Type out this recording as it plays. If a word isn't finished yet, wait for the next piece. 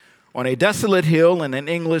On a desolate hill in an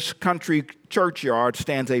English country churchyard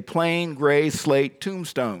stands a plain gray slate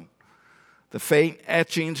tombstone. The faint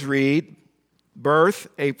etchings read, birth,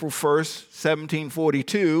 April 1st,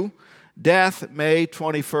 1742, death, May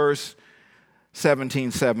 21st,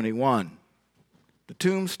 1771. The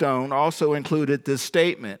tombstone also included this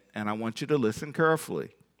statement, and I want you to listen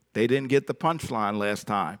carefully. They didn't get the punchline last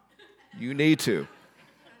time. You need to.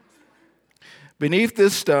 Beneath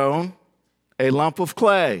this stone, a lump of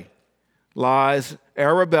clay, lies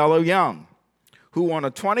Arabella Young, who on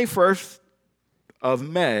the 21st of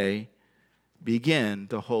May began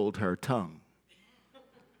to hold her tongue.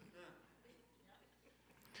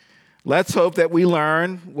 Let's hope that we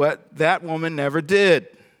learn what that woman never did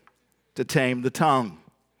to tame the tongue.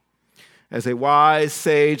 As a wise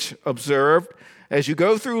sage observed, as you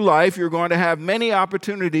go through life, you're going to have many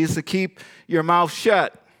opportunities to keep your mouth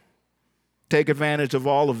shut. Take advantage of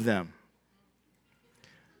all of them.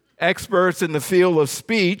 Experts in the field of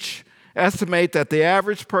speech estimate that the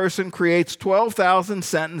average person creates 12,000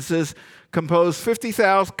 sentences composed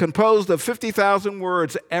of 50,000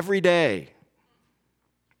 words every day.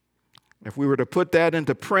 If we were to put that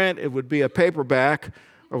into print, it would be a paperback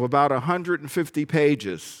of about 150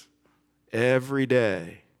 pages every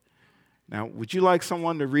day. Now, would you like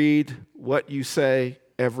someone to read what you say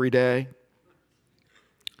every day?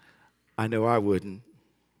 I know I wouldn't.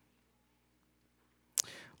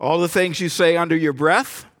 All the things you say under your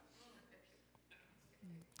breath,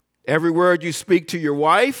 every word you speak to your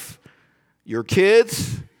wife, your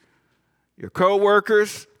kids, your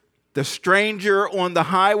coworkers, the stranger on the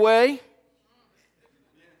highway,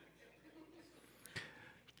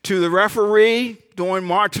 to the referee during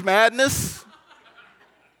March Madness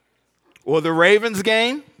or the Ravens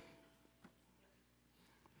game.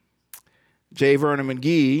 J. Vernon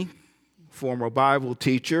McGee, former Bible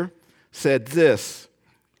teacher, said this: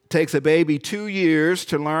 it takes a baby 2 years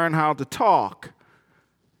to learn how to talk,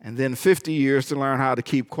 and then 50 years to learn how to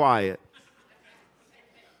keep quiet.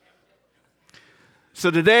 So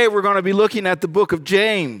today we're going to be looking at the book of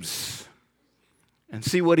James and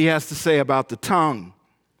see what he has to say about the tongue.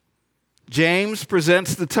 James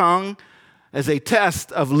presents the tongue as a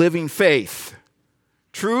test of living faith.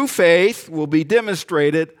 True faith will be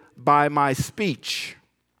demonstrated by my speech.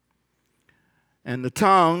 And the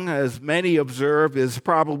tongue, as many observe, is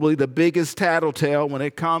probably the biggest tattletale when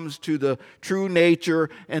it comes to the true nature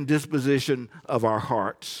and disposition of our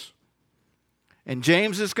hearts. And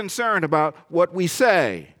James is concerned about what we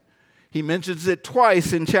say. He mentions it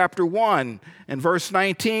twice in chapter 1. In verse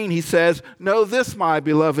 19, he says, "Know this, my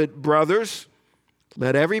beloved brothers,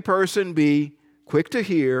 let every person be quick to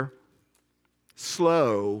hear,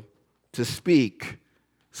 slow to speak,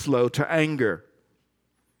 slow to anger."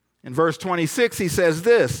 In verse 26, he says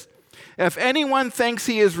this: "If anyone thinks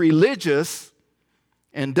he is religious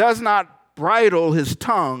and does not bridle his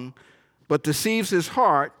tongue, but deceives his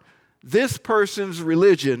heart, this person's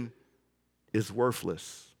religion is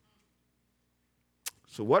worthless."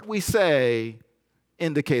 So what we say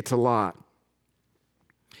indicates a lot.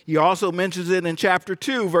 He also mentions it in chapter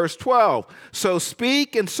 2, verse 12. "So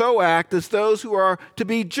speak and so act as those who are to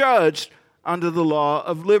be judged under the law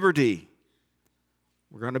of liberty."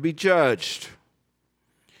 We're going to be judged.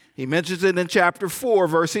 He mentions it in chapter 4,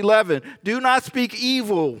 verse 11. "Do not speak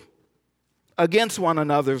evil against one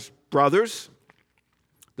another's brothers.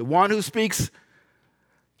 The one who speaks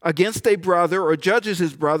against a brother or judges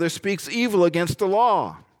his brother speaks evil against the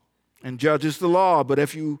law and judges the law. But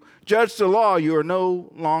if you judge the law, you are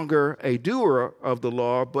no longer a doer of the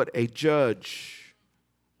law, but a judge."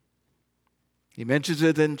 He mentions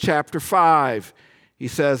it in chapter 5. He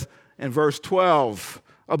says in verse 12,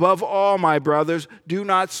 "Above all, my brothers, do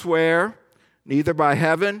not swear, neither by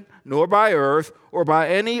heaven, nor by earth, or by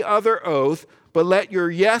any other oath, but let your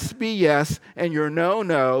yes be yes and your no,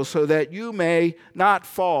 no, so that you may not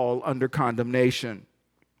fall under condemnation."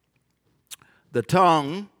 The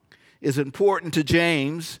tongue is important to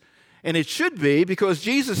James, and it should be, because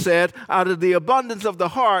Jesus said, out of the abundance of the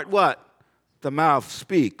heart, what? The mouth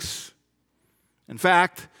speaks. In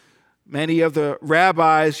fact, many of the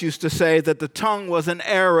rabbis used to say that the tongue was an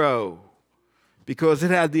arrow because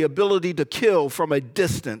it had the ability to kill from a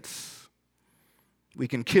distance. We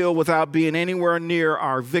can kill without being anywhere near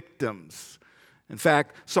our victims. In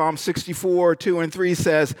fact, Psalm 64, 2 and 3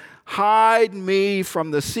 says, "Hide me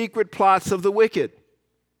from the secret plots of the wicked,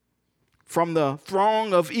 from the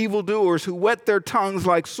throng of evildoers who whet their tongues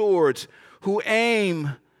like swords, who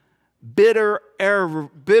aim bitter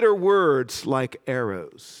words like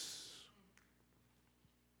arrows."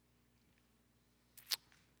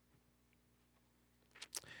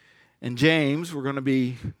 In James, we're going to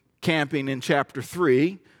be camping in chapter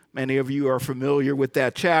 3. Many of you are familiar with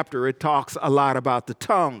that chapter. It talks a lot about the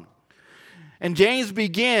tongue. And James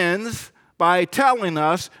begins by telling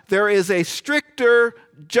us there is a stricter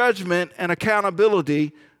judgment and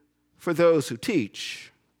accountability for those who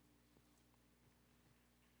teach.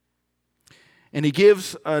 And he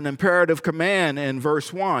gives an imperative command in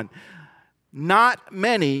verse 1. Not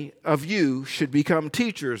many of you should become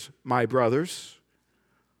teachers, my brothers,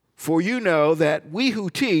 for you know that we who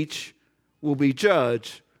teach will be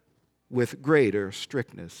judged with greater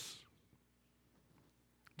strictness.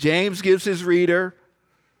 James gives his reader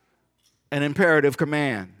an imperative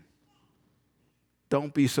command.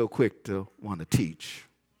 Don't be so quick to want to teach.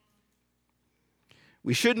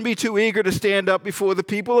 We shouldn't be too eager to stand up before the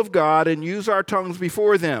people of God and use our tongues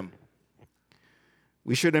before them.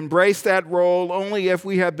 We should embrace that role only if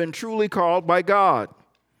we have been truly called by God.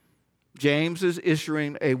 James is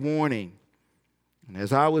issuing a warning. And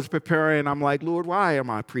as I was preparing, I'm like, Lord, why am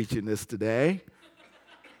I preaching this today?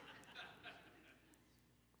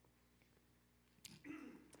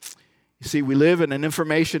 You see, we live in an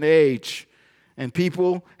information age, and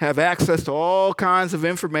people have access to all kinds of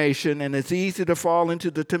information, and it's easy to fall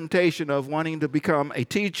into the temptation of wanting to become a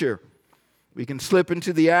teacher. We can slip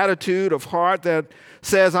into the attitude of heart that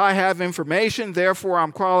says, I have information, therefore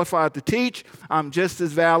I'm qualified to teach. I'm just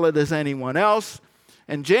as valid as anyone else.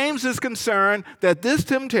 And James is concerned that this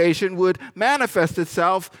temptation would manifest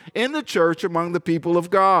itself in the church among the people of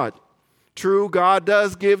God. True, God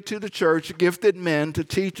does give to the church gifted men to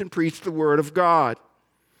teach and preach the word of God.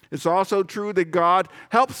 It's also true that God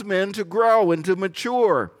helps men to grow and to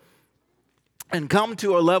mature and come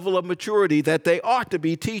to a level of maturity that they ought to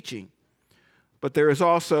be teaching. But there is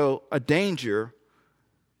also a danger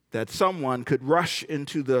that someone could rush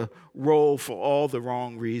into the role for all the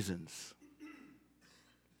wrong reasons.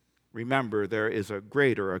 Remember, there is a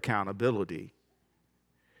greater accountability.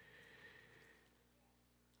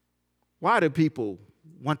 Why do people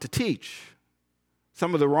want to teach?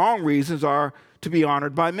 Some of the wrong reasons are to be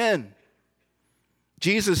honored by men.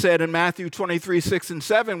 Jesus said in Matthew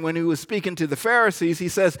 23:6-7, when he was speaking to the Pharisees, he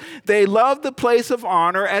says, they love the place of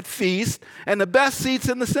honor at feasts and the best seats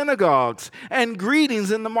in the synagogues and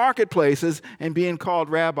greetings in the marketplaces and being called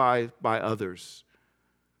rabbi by others.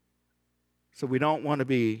 So we don't want to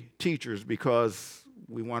be teachers because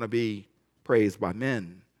we want to be praised by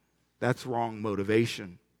men. That's wrong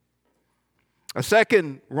motivation. A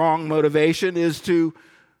second wrong motivation is to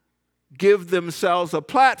give themselves a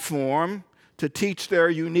platform to teach their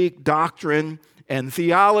unique doctrine and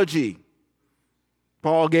theology.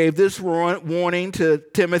 Paul gave this warning to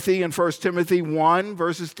Timothy in 1 Timothy 1,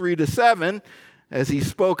 verses 3-7, as he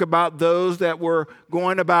spoke about those that were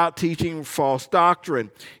going about teaching false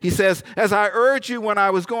doctrine. He says, as I urged you when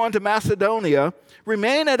I was going to Macedonia,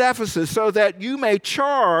 remain at Ephesus so that you may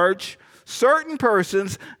charge certain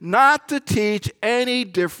persons not to teach any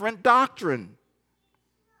different doctrine,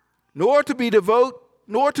 nor to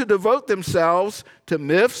devote themselves to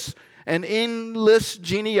myths and endless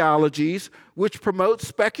genealogies, which promote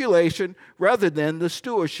speculation rather than the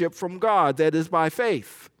stewardship from God that is by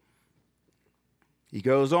faith. He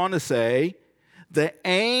goes on to say, the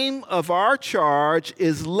aim of our charge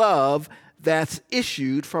is love that's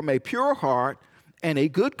issued from a pure heart and a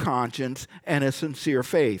good conscience and a sincere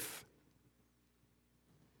faith.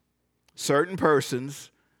 Certain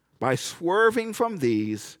persons, by swerving from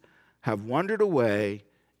these, have wandered away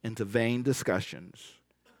into vain discussions.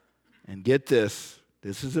 And get this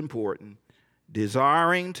is important,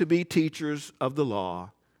 desiring to be teachers of the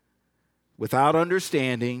law without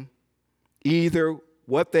understanding either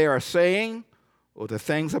what they are saying or the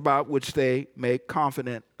things about which they make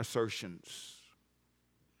confident assertions.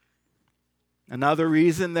 Another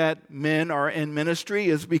reason that men are in ministry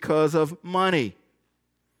is because of money.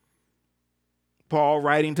 Paul,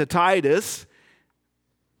 writing to Titus,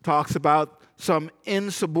 talks about some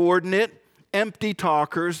insubordinate, empty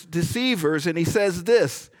talkers, deceivers, and he says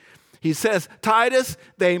this. He says, Titus,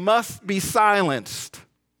 they must be silenced,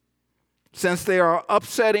 since they are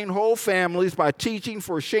upsetting whole families by teaching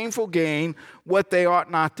for shameful gain what they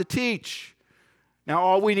ought not to teach. Now,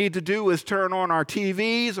 all we need to do is turn on our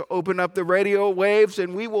TVs, open up the radio waves,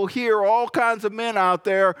 and we will hear all kinds of men out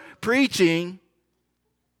there preaching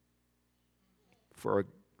for a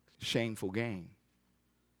shameful gain.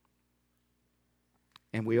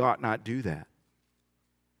 And we ought not do that.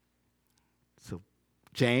 So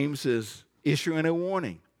James is issuing a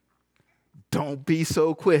warning. Don't be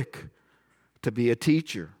so quick to be a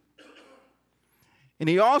teacher. And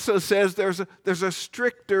he also says there's a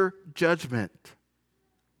stricter judgment.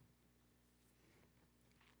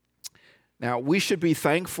 Now, we should be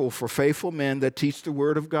thankful for faithful men that teach the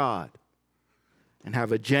Word of God and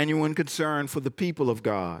have a genuine concern for the people of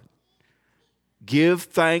God. Give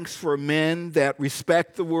thanks for men that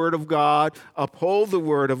respect the Word of God, uphold the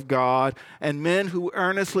Word of God, and men who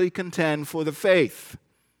earnestly contend for the faith.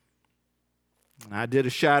 And I did a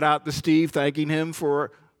shout out to Steve, thanking him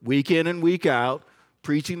for week in and week out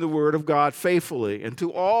preaching the Word of God faithfully. And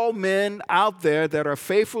to all men out there that are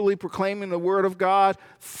faithfully proclaiming the Word of God,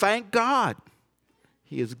 thank God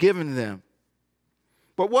He has given them.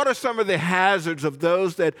 But what are some of the hazards of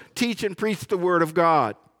those that teach and preach the Word of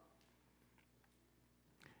God?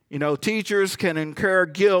 You know, teachers can incur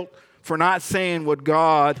guilt for not saying what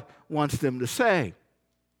God wants them to say.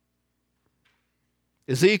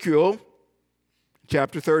 Ezekiel,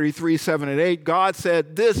 chapter 33, 7 and 8, God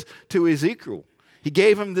said this to Ezekiel. He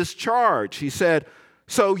gave him this charge. He said,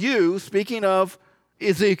 so you, speaking of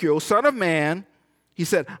Ezekiel, son of man, he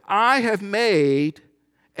said, I have made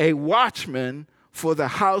a watchman for the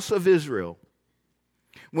house of Israel.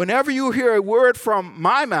 Whenever you hear a word from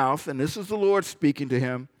my mouth, and this is the Lord speaking to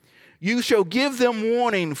him, you shall give them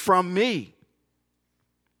warning from me.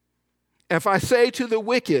 If I say to the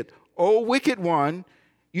wicked, O wicked one,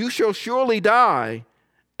 you shall surely die,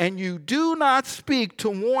 and you do not speak to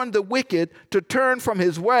warn the wicked to turn from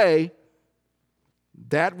his way,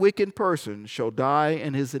 that wicked person shall die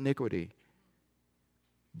in his iniquity.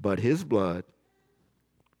 But his blood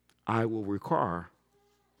I will require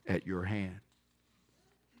at your hand.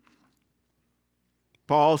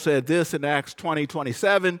 Paul said this in Acts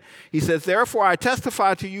 20:27. He says, therefore I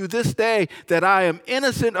testify to you this day that I am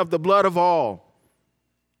innocent of the blood of all.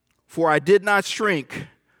 For I did not shrink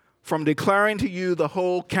from declaring to you the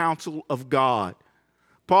whole counsel of God.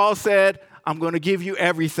 Paul said, I'm going to give you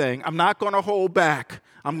everything. I'm not going to hold back.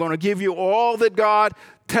 I'm going to give you all that God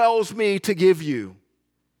tells me to give you.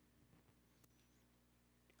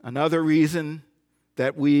 Another reason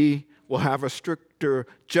that we will have a stricter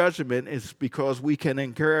judgment is because we can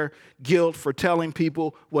incur guilt for telling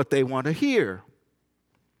people what they want to hear.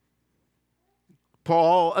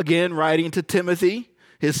 Paul, again, writing to Timothy,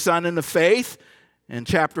 his son in the faith, in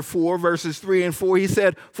chapter 4, verses 3 and 4, he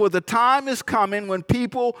said, for the time is coming when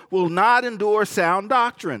people will not endure sound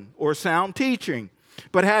doctrine or sound teaching,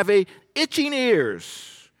 but have itching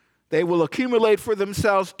ears. They will accumulate for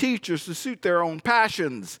themselves teachers to suit their own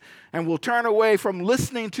passions and will turn away from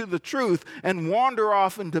listening to the truth and wander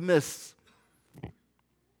off into myths.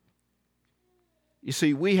 You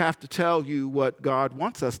see, we have to tell you what God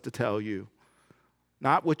wants us to tell you,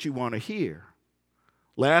 not what you want to hear.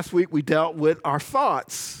 Last week we dealt with our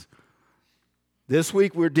thoughts. This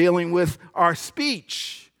week we're dealing with our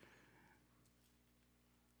speech.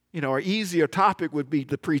 You know, our easier topic would be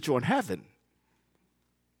to preach on heaven.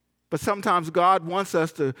 But sometimes God wants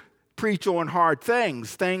us to preach on hard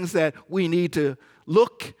things, things that we need to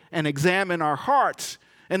look and examine our hearts.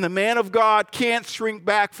 And the man of God can't shrink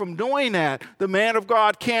back from doing that. The man of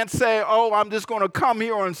God can't say, oh, I'm just going to come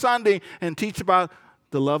here on Sunday and teach about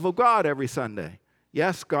the love of God every Sunday.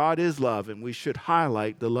 Yes, God is love, and we should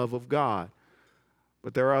highlight the love of God.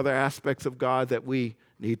 But there are other aspects of God that we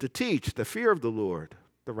need to teach. The fear of the Lord,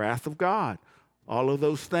 the wrath of God. All of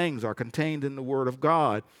those things are contained in the Word of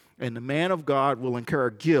God. And the man of God will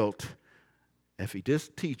incur guilt if he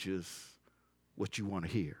just teaches what you want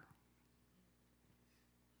to hear.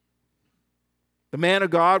 The man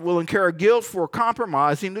of God will incur guilt for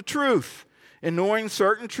compromising the truth, ignoring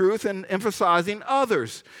certain truth and emphasizing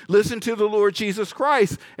others. Listen to the Lord Jesus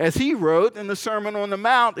Christ as he wrote in the Sermon on the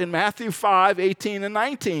Mount in Matthew 5:18 and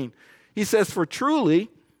 19. He says, for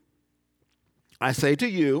truly, I say to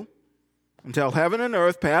you, until heaven and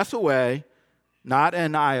earth pass away, not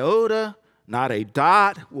an iota, not a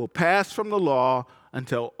dot will pass from the law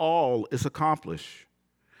until all is accomplished.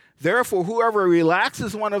 Therefore, whoever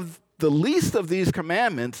relaxes one of the least of these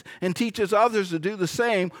commandments and teaches others to do the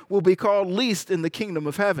same will be called least in the kingdom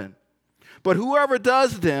of heaven. But whoever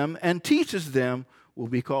does them and teaches them will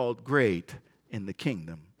be called great in the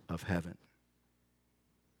kingdom of heaven.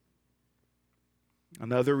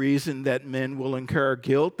 Another reason that men will incur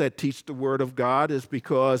guilt that teach the word of God is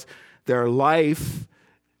because their life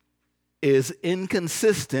is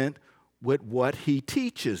inconsistent with what he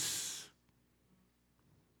teaches.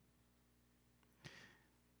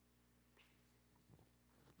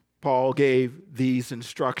 Paul gave these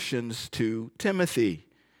instructions to Timothy.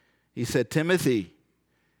 He said, Timothy,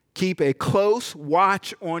 keep a close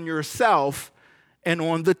watch on yourself and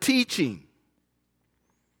on the teaching.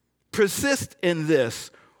 Persist in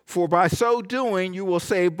this, for by so doing you will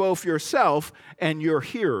save both yourself and your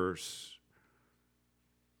hearers.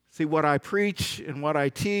 See, what I preach and what I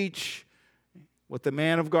teach What the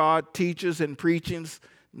man of God teaches and preaches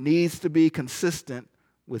needs to be consistent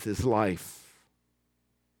with his life.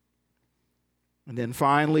 And then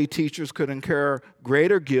finally, teachers could incur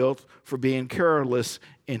greater guilt for being careless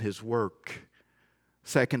in his work.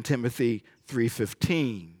 2 Timothy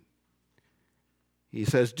 3:15. He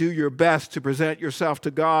says, "Do your best to present yourself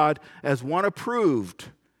to God as one approved,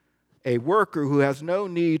 a worker who has no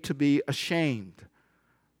need to be ashamed,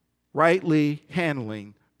 rightly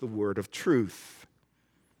handling the word of truth."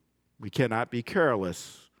 We cannot be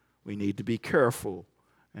careless. We need to be careful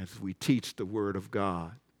as we teach the word of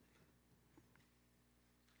God.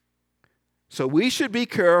 So we should be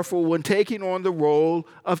careful when taking on the role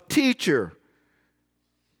of teacher,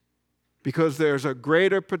 because there's a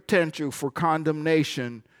greater potential for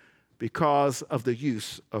condemnation because of the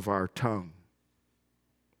use of our tongue.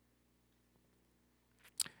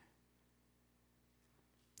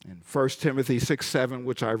 In 1 Timothy 6:7,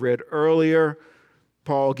 which I read earlier,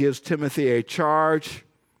 Paul gives Timothy a charge,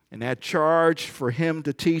 and that charge for him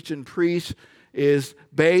to teach and preach is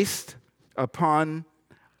based upon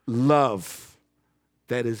love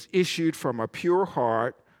that is issued from a pure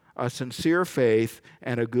heart, a sincere faith,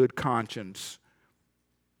 and a good conscience.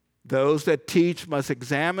 Those that teach must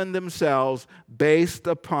examine themselves based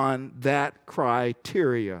upon that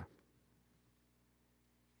criteria.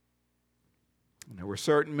 And there were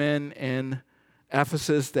certain men in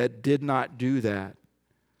Ephesus that did not do that,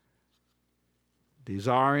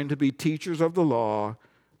 desiring to be teachers of the law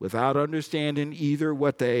without understanding either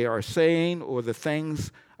what they are saying or the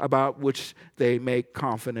things about which they make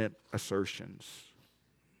confident assertions.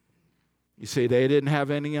 You see, they didn't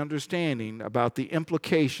have any understanding about the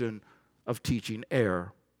implication of teaching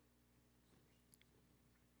error.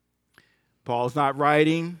 Paul's not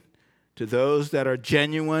writing to those that are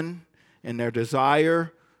genuine in their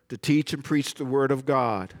desire to teach and preach the word of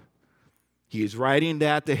God. He is writing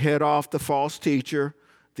that to head off the false teacher,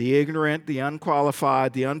 the ignorant, the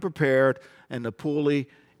unqualified, the unprepared, and the poorly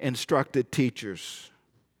instructed teachers.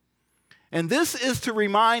 And this is to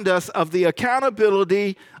remind us of the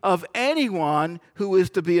accountability of anyone who is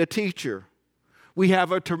to be a teacher. We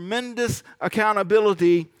have a tremendous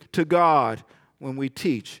accountability to God when we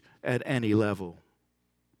teach at any level.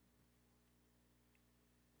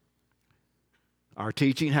 Our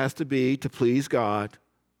teaching has to be to please God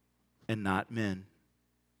and not men.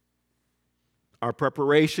 Our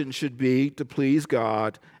preparation should be to please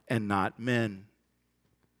God and not men.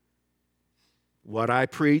 What I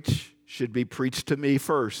preach should be preached to me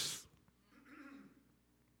first.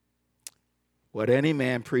 What any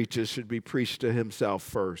man preaches should be preached to himself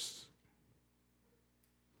first.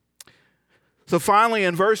 So finally,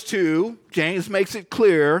 in verse 2, James makes it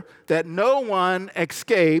clear that no one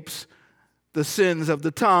escapes the sins of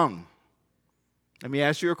the tongue. Let me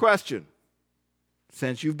ask you a question.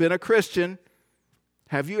 Since you've been a Christian,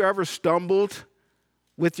 have you ever stumbled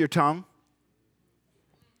with your tongue?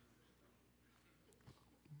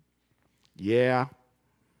 Yeah,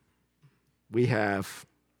 we have.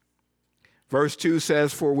 Verse 2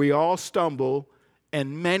 says, "For we all stumble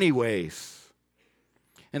in many ways.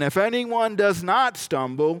 And if anyone does not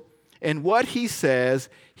stumble in what he says,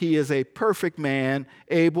 he is a perfect man,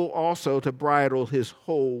 able also to bridle his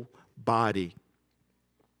whole body."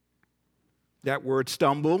 That word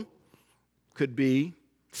stumble could be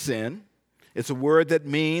sin. It's a word that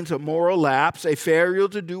means a moral lapse, a failure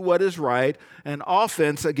to do what is right, an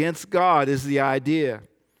offense against God is the idea.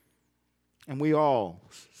 And we all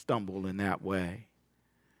stumble in that way.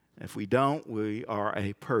 If we don't, we are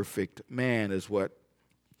a perfect man, is what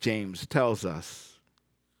James tells us.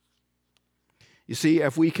 You see,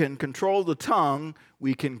 if we can control the tongue,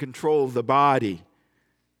 we can control the body.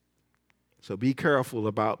 So be careful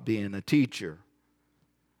about being a teacher.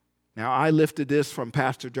 Now, I lifted this from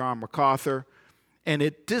Pastor John MacArthur, and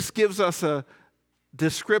it just gives us a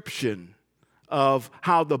description of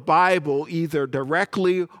how the Bible, either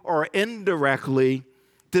directly or indirectly,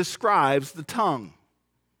 describes the tongue.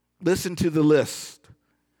 Listen to the list: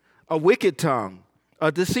 a wicked tongue, a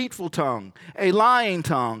deceitful tongue, a lying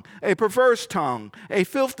tongue, a perverse tongue, a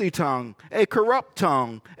filthy tongue, a corrupt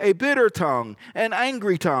tongue, a bitter tongue, an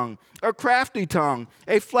angry tongue, a crafty tongue,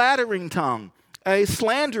 a flattering tongue, a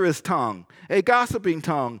slanderous tongue, a gossiping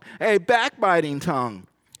tongue, a backbiting tongue,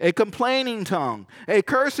 a complaining tongue, a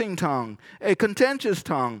cursing tongue, a contentious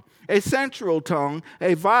tongue, a sensual tongue,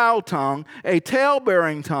 a vile tongue, a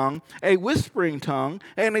tale-bearing tongue, a whispering tongue,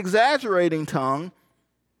 an exaggerating tongue.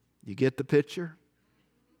 You get the picture?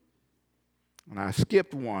 And I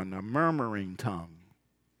skipped one, a murmuring tongue.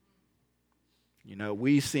 You know,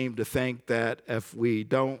 we seem to think that if we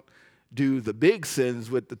don't do the big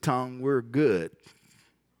sins with the tongue, we're good.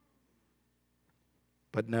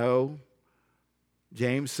 But no,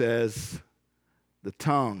 James says the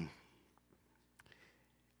tongue,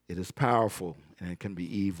 it is powerful and it can be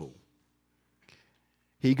evil.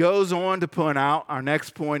 He goes on to point out, our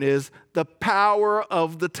next point is the power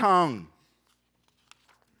of the tongue.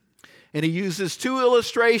 And he uses two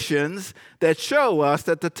illustrations that show us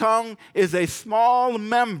that the tongue is a small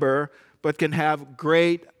member but can have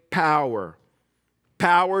great power.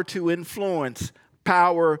 Power to influence,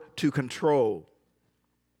 power to control.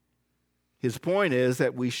 His point is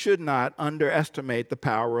that we should not underestimate the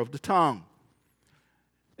power of the tongue.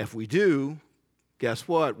 If we do, guess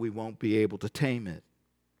what? We won't be able to tame it.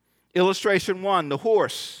 Illustration 1, the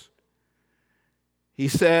horse. He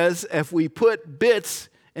says, if we put bits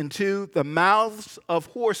into the mouths of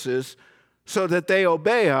horses so that they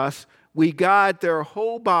obey us, we guide their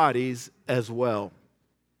whole bodies as well.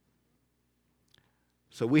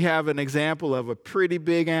 So we have an example of a pretty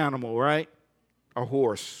big animal, right? A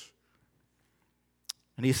horse.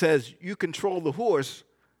 And he says, you control the horse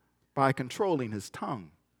by controlling his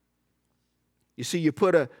tongue. You see, you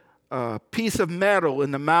put a piece of metal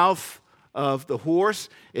in the mouth of the horse.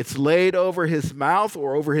 It's laid over his mouth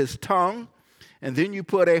or over his tongue. And then you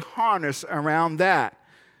put a harness around that.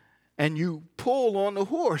 And you pull on the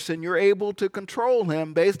horse, and you're able to control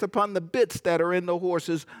him based upon the bits that are in the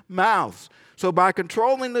horse's mouths. So by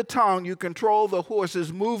controlling the tongue, you control the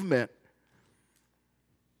horse's movement.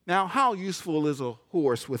 Now, how useful is a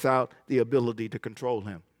horse without the ability to control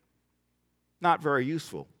him? Not very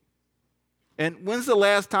useful. And when's the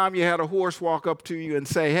last time you had a horse walk up to you and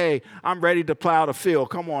say, hey, I'm ready to plow the field.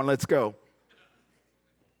 Come on, let's go.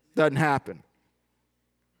 Doesn't happen.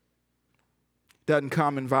 Doesn't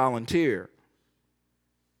come and volunteer.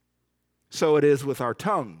 So it is with our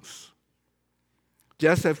tongues.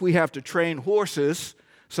 Just as we have to train horses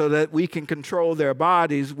so that we can control their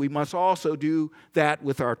bodies, we must also do that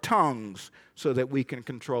with our tongues so that we can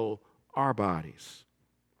control our bodies.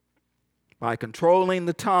 By controlling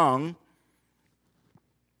the tongue,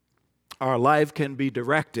 our life can be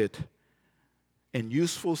directed in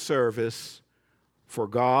useful service for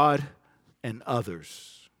God and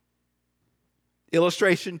others.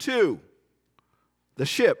 Illustration 2, the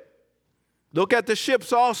ship. Look at the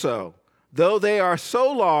ships also. Though they are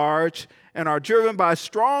so large and are driven by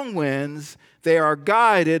strong winds, they are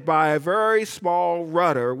guided by a very small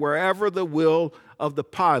rudder wherever the will of the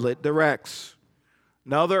pilot directs.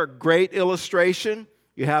 Another great illustration,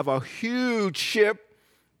 you have a huge ship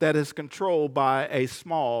that is controlled by a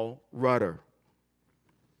small rudder.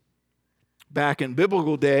 Back in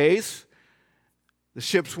biblical days, the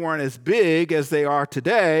ships weren't as big as they are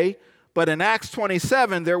today, but in Acts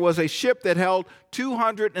 27, there was a ship that held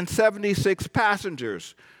 276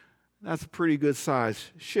 passengers. That's a pretty good sized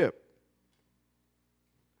ship.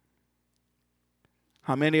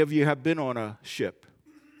 How many of you have been on a ship?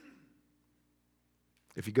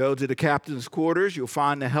 If you go to the captain's quarters, you'll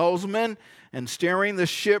find the helmsman, and steering the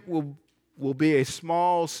ship will be a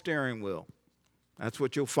small steering wheel. That's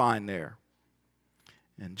what you'll find there.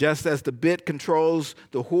 And just as the bit controls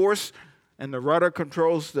the horse and the rudder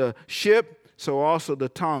controls the ship, so also the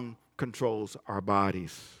tongue controls our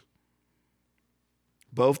bodies.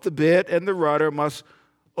 Both the bit and the rudder must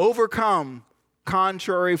overcome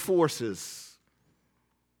contrary forces.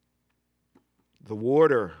 The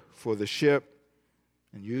water for the ship,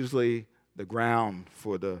 and usually the ground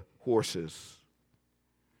for the horses.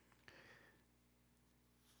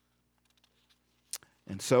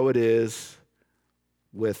 And so it is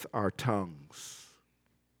with our tongues.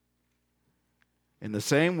 In the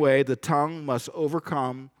same way, the tongue must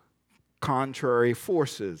overcome contrary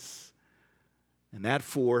forces. And that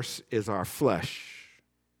force is our flesh,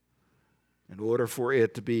 in order for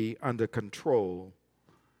it to be under control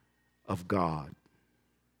of God.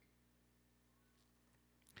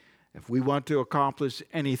 If we want to accomplish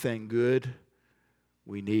anything good,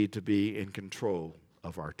 we need to be in control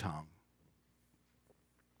of our tongue.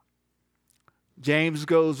 James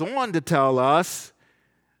goes on to tell us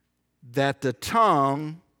that the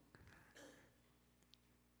tongue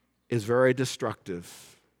is very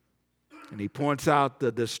destructive. And he points out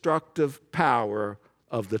the destructive power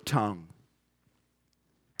of the tongue.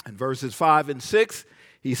 In verses 5 and 6,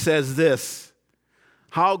 he says this: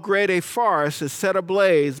 how great a forest is set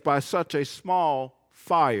ablaze by such a small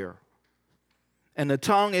fire. And the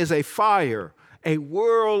tongue is a fire, a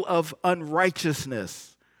whirl of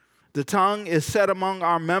unrighteousness. The tongue is set among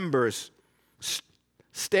our members,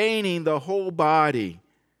 staining the whole body,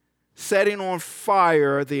 setting on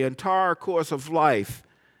fire the entire course of life,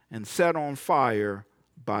 and set on fire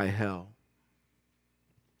by hell.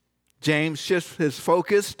 James shifts his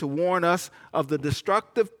focus to warn us of the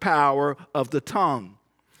destructive power of the tongue.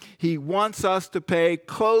 He wants us to pay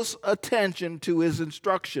close attention to his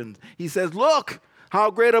instructions. He says, look how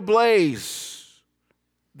great a blaze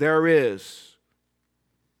there is.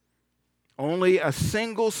 Only a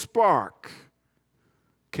single spark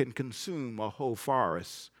can consume a whole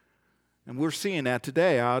forest. And we're seeing that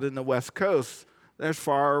today out in the West Coast. There's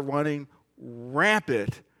fire running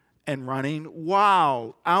rampant and running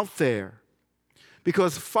wild out there.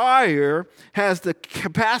 Because fire has the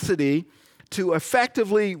capacity to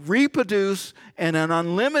effectively reproduce in an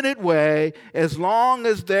unlimited way as long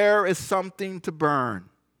as there is something to burn.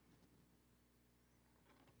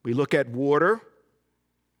 We look at water.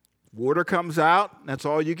 Water comes out, that's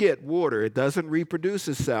all you get, water. It doesn't reproduce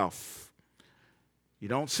itself. You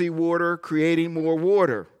don't see water creating more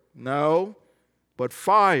water. No, but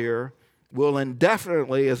fire will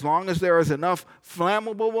indefinitely, as long as there is enough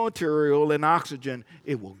flammable material and oxygen,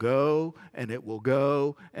 it will go and it will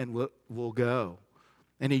go and will go.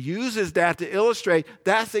 And he uses that to illustrate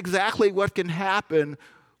that's exactly what can happen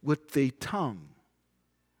with the tongue.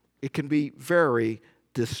 It can be very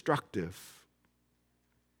destructive.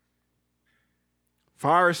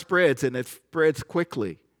 Fire spreads, and it spreads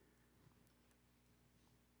quickly.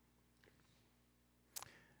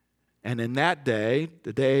 And in that day,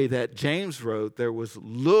 the day that James wrote, there was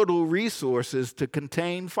little resources to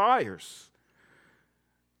contain fires.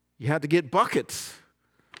 You had to get buckets,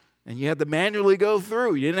 and you had to manually go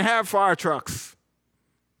through. You didn't have fire trucks.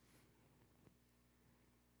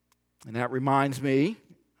 And that reminds me,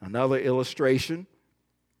 another illustration.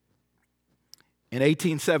 In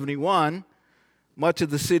 1871, much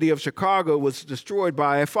of the city of Chicago was destroyed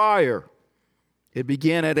by a fire. It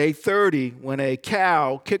began at 8:30 when a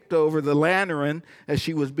cow kicked over the lantern as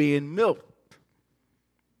she was being milked.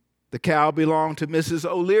 The cow belonged to Mrs.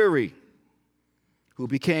 O'Leary, who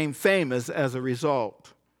became famous as a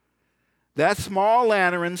result. That small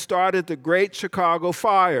lantern started the Great Chicago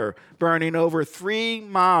Fire, burning over 3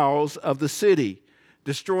 miles of the city,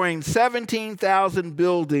 destroying 17,000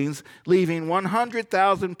 buildings, leaving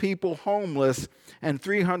 100,000 people homeless, and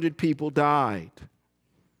 300 people died.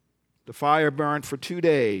 The fire burned for 2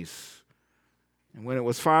 days, and when it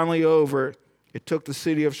was finally over, it took the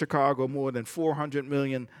city of Chicago more than $400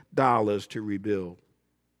 million to rebuild.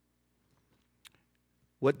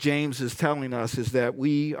 What James is telling us is that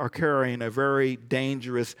we are carrying a very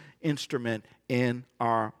dangerous instrument in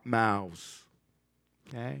our mouths.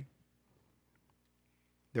 Okay?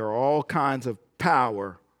 There are all kinds of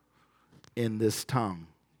power in this tongue.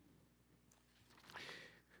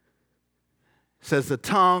 It says the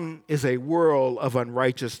tongue is a world of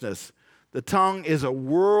unrighteousness. The tongue is a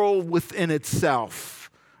world within itself,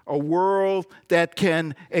 a world that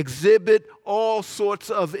can exhibit all sorts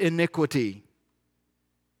of iniquity.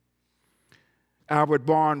 Albert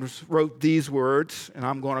Barnes wrote these words, and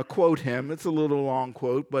I'm going to quote him. It's a little long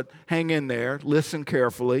quote, but hang in there. Listen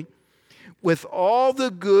carefully. With all the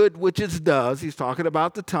good which it does, he's talking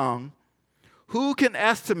about the tongue, who can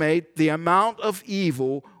estimate the amount of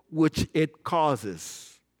evil which it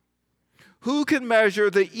causes? Who can measure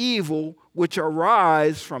the evil which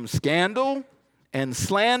arise from scandal and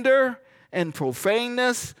slander and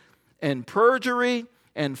profaneness and perjury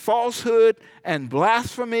and falsehood and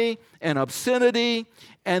blasphemy and obscenity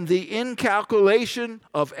and the incalculation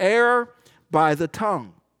of error by the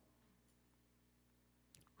tongue?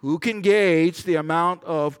 Who can gauge the amount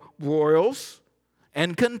of broils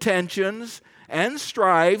and contentions and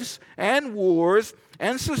strifes and wars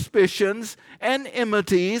and suspicions and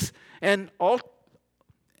enmities and all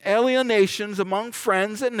alienations among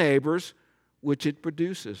friends and neighbors which it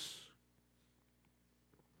produces?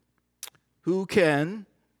 Who can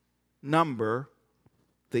number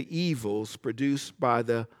the evils produced by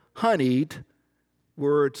the honeyed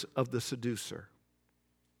words of the seducer,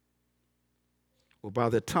 or by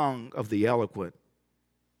the tongue of the eloquent,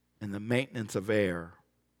 and the maintenance of error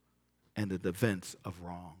and the defense of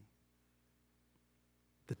wrong?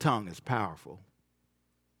 The tongue is powerful.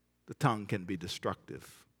 The tongue can be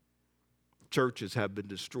destructive. Churches have been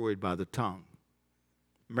destroyed by the tongue.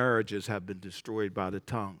 Marriages have been destroyed by the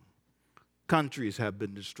tongue. Countries have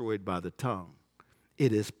been destroyed by the tongue.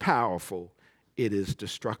 It is powerful. It is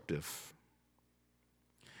destructive.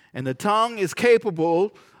 And the tongue is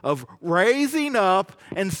capable of raising up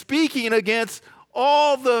and speaking against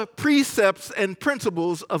all the precepts and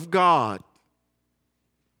principles of God.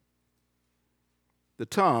 The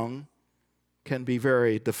tongue can be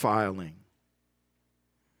very defiling.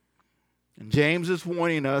 And James is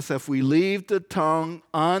warning us, if we leave the tongue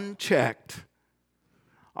unchecked,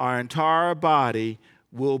 our entire body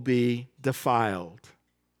will be defiled.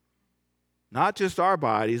 Not just our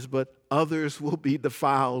bodies, but others will be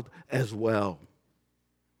defiled as well.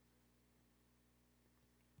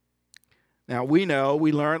 Now we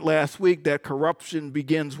learned last week that corruption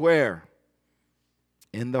begins where?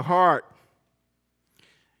 In the heart.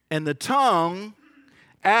 And the tongue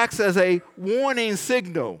acts as a warning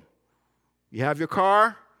signal. You have your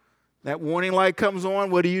car, that warning light comes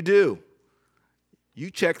on, what do?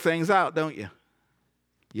 You check things out, don't you?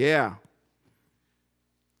 Yeah.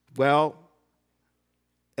 Well,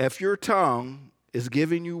 if your tongue is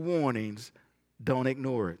giving you warnings, don't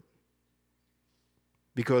ignore it.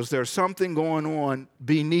 Because there's something going on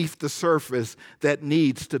beneath the surface that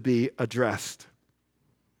needs to be addressed.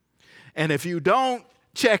 And if you don't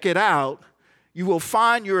check it out, you will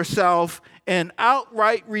find yourself in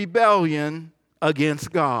outright rebellion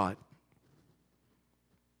against God.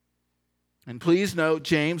 And please note,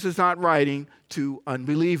 James is not writing to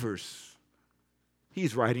unbelievers.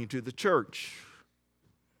 He's writing to the church.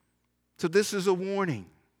 So this is a warning.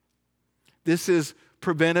 This is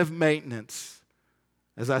preventive maintenance.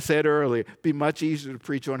 As I said earlier, it'd be much easier to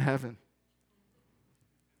preach on heaven.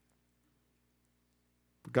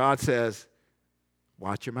 God says,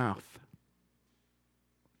 watch your mouth.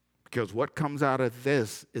 Because what comes out of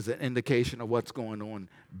this is an indication of what's going on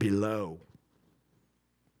below.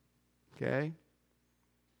 Okay?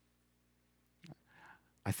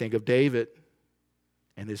 I think of David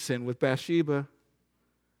and his sin with Bathsheba.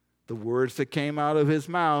 The words that came out of his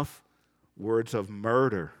mouth, words of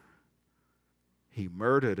murder. He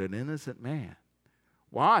murdered an innocent man.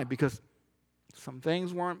 Why? Because some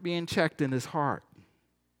things weren't being checked in his heart.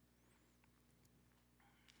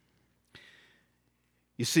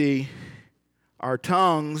 You see, our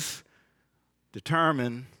tongues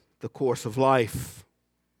determine the course of life.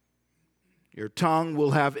 Your tongue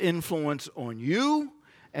will have influence on you,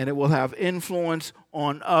 and it will have influence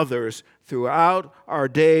on others throughout our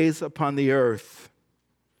days upon the earth.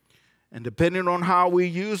 And depending on how we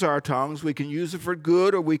use our tongues, we can use it for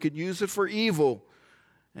good or we could use it for evil.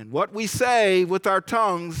 And what we say with our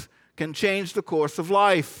tongues can change the course of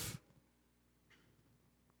life.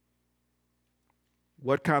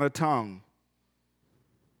 What kind of tongue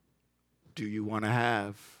do you want to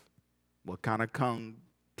have? What kind of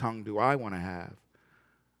tongue do I want to have?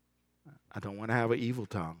 I don't want to have an evil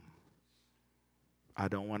tongue. I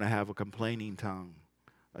don't want to have a complaining tongue,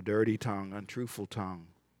 a dirty tongue, untruthful tongue.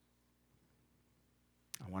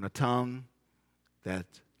 I want a tongue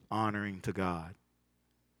that's honoring to God.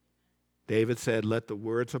 David said, let the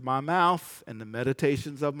words of my mouth and the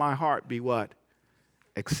meditations of my heart be what?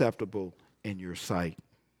 Acceptable in your sight.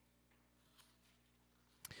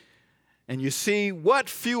 And you see, what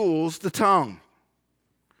fuels the tongue?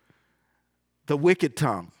 The wicked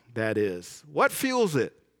tongue, that is. What fuels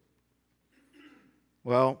it?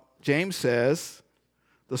 Well, James says,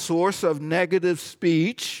 the source of negative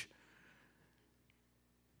speech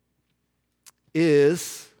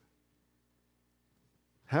is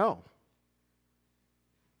hell.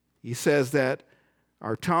 He says that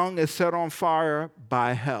our tongue is set on fire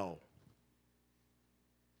by hell.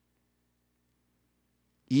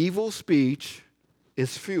 Evil speech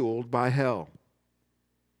is fueled by hell.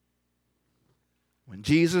 When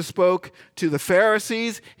Jesus spoke to the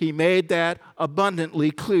Pharisees, he made that abundantly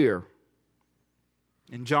clear.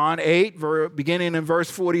 In John 8, beginning in verse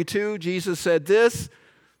 42, Jesus said this.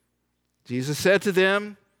 Jesus said to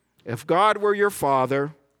them, if God were your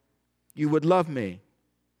Father, you would love me,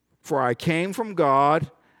 for I came from God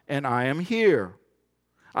and I am here.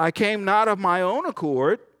 I came not of my own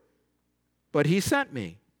accord, but he sent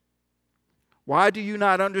me. Why do you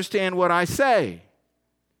not understand what I say?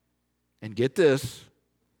 And get this,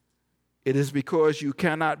 it is because you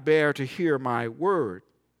cannot bear to hear my word.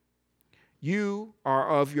 You are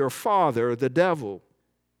of your father, the devil,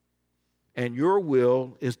 and your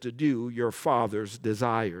will is to do your father's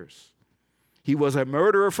desires. He was a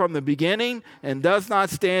murderer from the beginning and does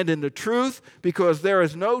not stand in the truth because there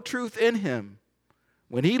is no truth in him.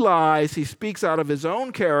 When he lies, he speaks out of his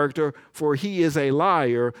own character, for he is a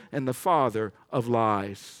liar and the father of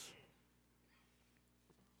lies.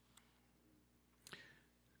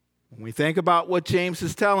 When we think about what James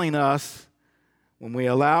is telling us, when we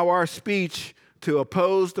allow our speech to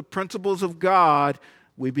oppose the principles of God,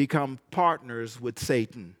 we become partners with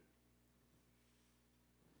Satan.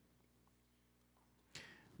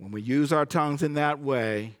 When we use our tongues in that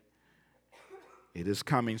way, it is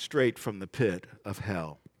coming straight from the pit of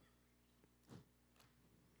hell.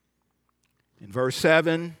 In verse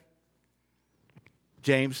 7,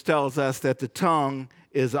 James tells us that the tongue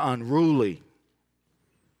is unruly.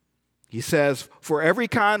 He says, for every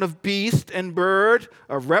kind of beast and bird,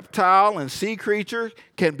 of reptile and sea creature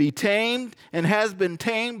can be tamed and has been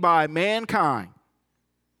tamed by mankind.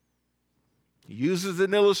 He uses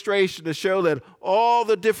an illustration to show that all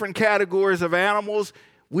the different categories of animals,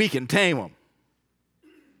 we can tame them.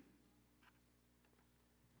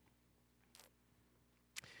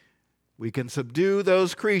 We can subdue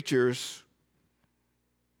those creatures,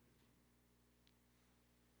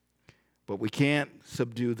 but we can't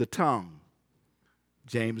subdue the tongue.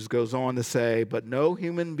 James goes on to say, but no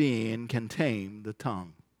human being can tame the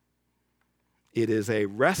tongue. It is a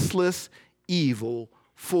restless evil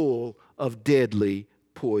full of deadly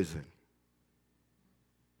poison.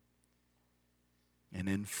 And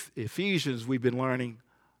in Ephesians, we've been learning,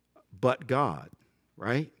 but God,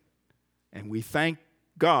 right? And we thank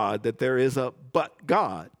God that there is a but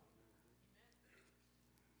God.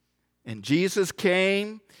 And Jesus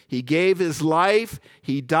came, he gave his life,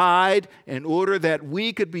 he died in order that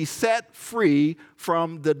we could be set free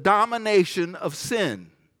from the domination of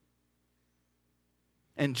sin.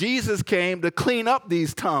 And Jesus came to clean up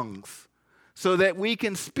these tongues so that we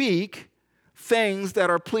can speak things that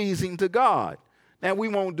are pleasing to God. Now, we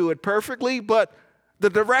won't do it perfectly, but the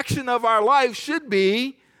direction of our life should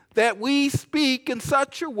be that we speak in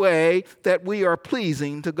such a way that we are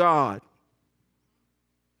pleasing to God.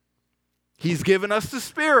 He's given us the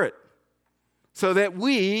Spirit so that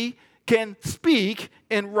we can speak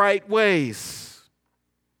in right ways.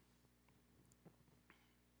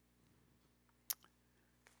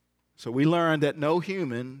 So we learned that no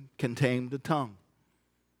human can tame the tongue.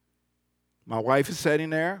 My wife is sitting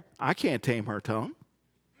there. I can't tame her tongue.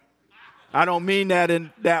 I don't mean that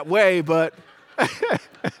in that way, but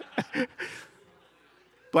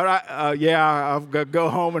I'm going to go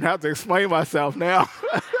home and have to explain myself now.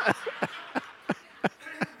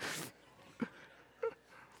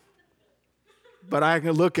 But I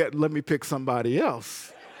can let me pick somebody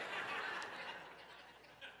else.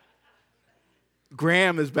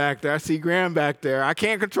 Graham is back there. I see Graham back there. I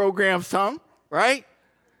can't control Graham's tongue, right?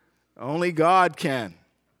 Only God can.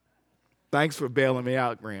 Thanks for bailing me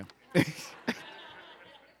out, Graham.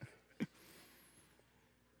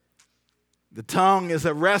 The tongue is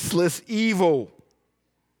a restless evil.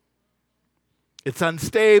 It's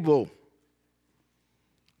unstable.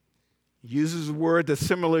 He uses a word that's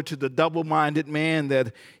similar to the double-minded man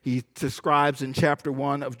that he describes in chapter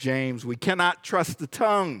 1 of James. We cannot trust the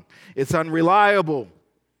tongue. It's unreliable.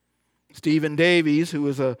 Stephen Davies, who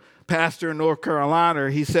is a pastor in North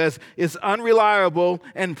Carolina, he says it's unreliable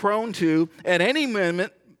and prone to, at any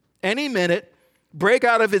minute, break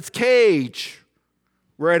out of its cage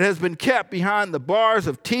where it has been kept behind the bars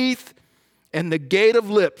of teeth and the gate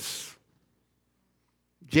of lips.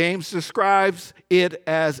 James describes it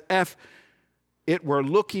as if it were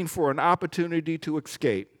looking for an opportunity to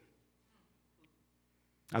escape.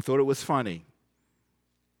 I thought it was funny.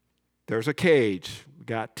 There's a cage. We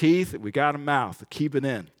got teeth, we got a mouth. Keep it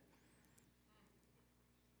in.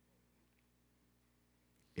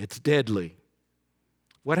 It's deadly.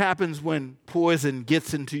 What happens when poison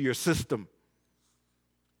gets into your system?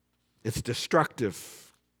 It's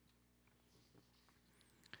destructive.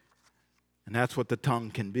 And that's what the tongue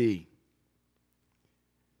can be.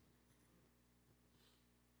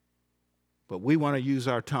 But we want to use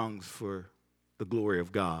our tongues for the glory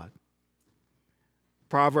of God.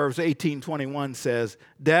 Proverbs 18:21 says,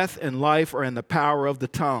 death and life are in the power of the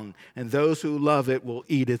tongue, and those who love it will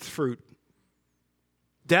eat its fruit.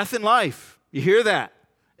 Death and life, you hear that?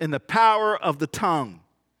 In the power of the tongue.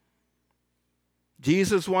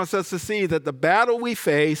 Jesus wants us to see that the battle we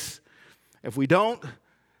face, if we don't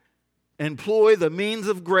employ the means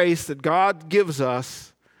of grace that God gives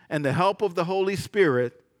us and the help of the Holy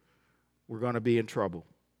Spirit, we're going to be in trouble.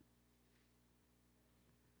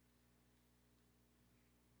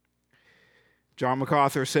 John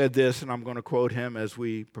MacArthur said this, and I'm going to quote him as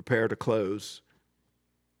we prepare to close.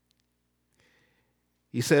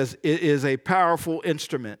 He says, it is a powerful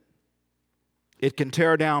instrument. It can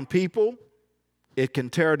tear down people. It can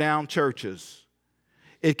tear down churches.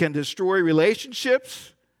 It can destroy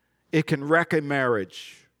relationships. It can wreck a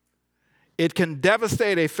marriage. It can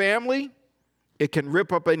devastate a family. It can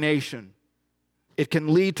rip up a nation. It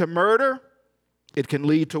can lead to murder. It can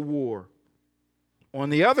lead to war. On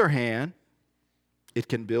the other hand, it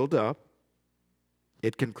can build up.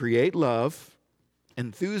 It can create love,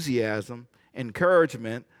 enthusiasm,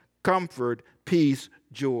 encouragement, comfort, peace,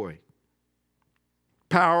 joy.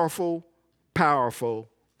 Powerful, powerful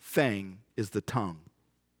thing is the tongue.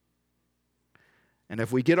 And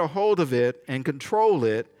if we get a hold of it and control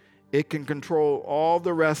it, it can control all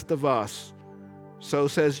the rest of us So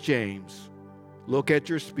says James, look at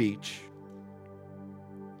your speech.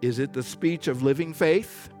 Is it the speech of living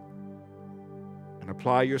faith? And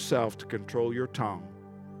apply yourself to control your tongue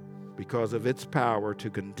because of its power to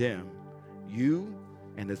condemn you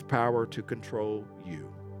and its power to control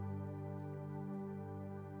you.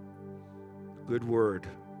 Good word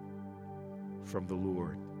from the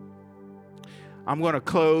Lord. I'm going to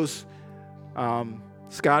close.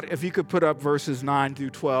 Scott, if you could put up verses 9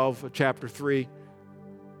 through 12 of chapter 3.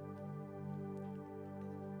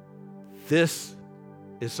 This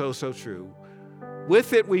is so true.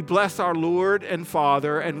 With it we bless our Lord and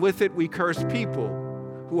Father, and with it we curse people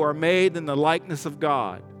who are made in the likeness of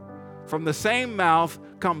God. From the same mouth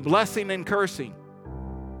come blessing and cursing.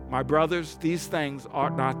 My brothers, these things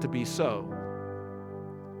ought not to be so.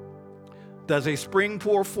 Does a spring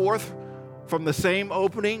pour forth from the same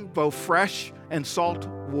opening both fresh and salt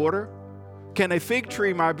water? Can a fig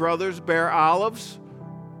tree, my brothers, bear olives,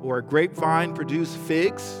 or a grapevine produce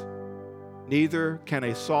figs? Neither can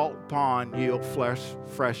a salt pond yield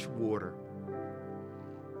fresh water.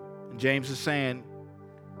 And James is saying,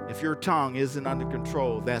 if your tongue isn't under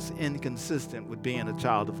control, that's inconsistent with being a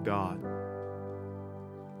child of God.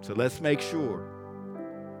 So let's make sure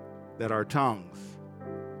that our tongues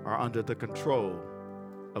are under the control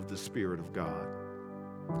of the Spirit of God.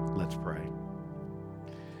 Let's pray.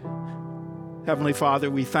 Heavenly Father,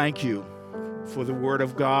 we thank you for the Word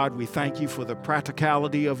of God. We thank you for the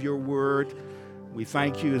practicality of your Word. We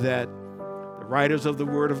thank you that the writers of the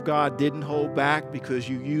Word of God didn't hold back because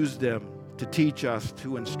you used them to teach us,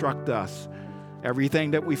 to instruct us.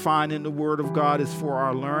 Everything that we find in the Word of God is for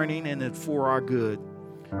our learning and it's for our good.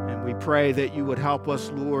 And we pray that you would help us,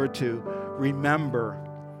 Lord, to remember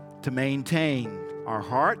to maintain our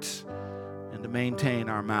hearts and to maintain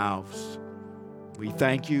our mouths. We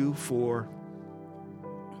thank you for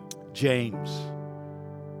James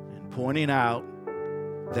and pointing out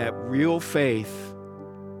that real faith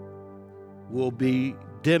will be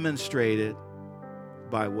demonstrated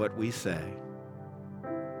by what we say.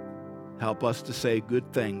 Help us to say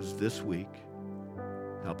good things this week.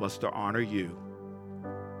 Help us to honor you.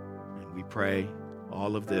 And we pray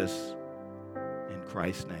all of this in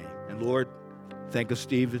Christ's name. And Lord, think of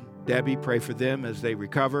Stephen, Debbie, pray for them as they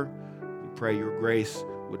recover. We pray your grace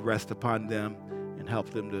would rest upon them and help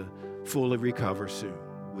them to fully recover soon.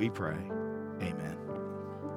 We pray. Amen.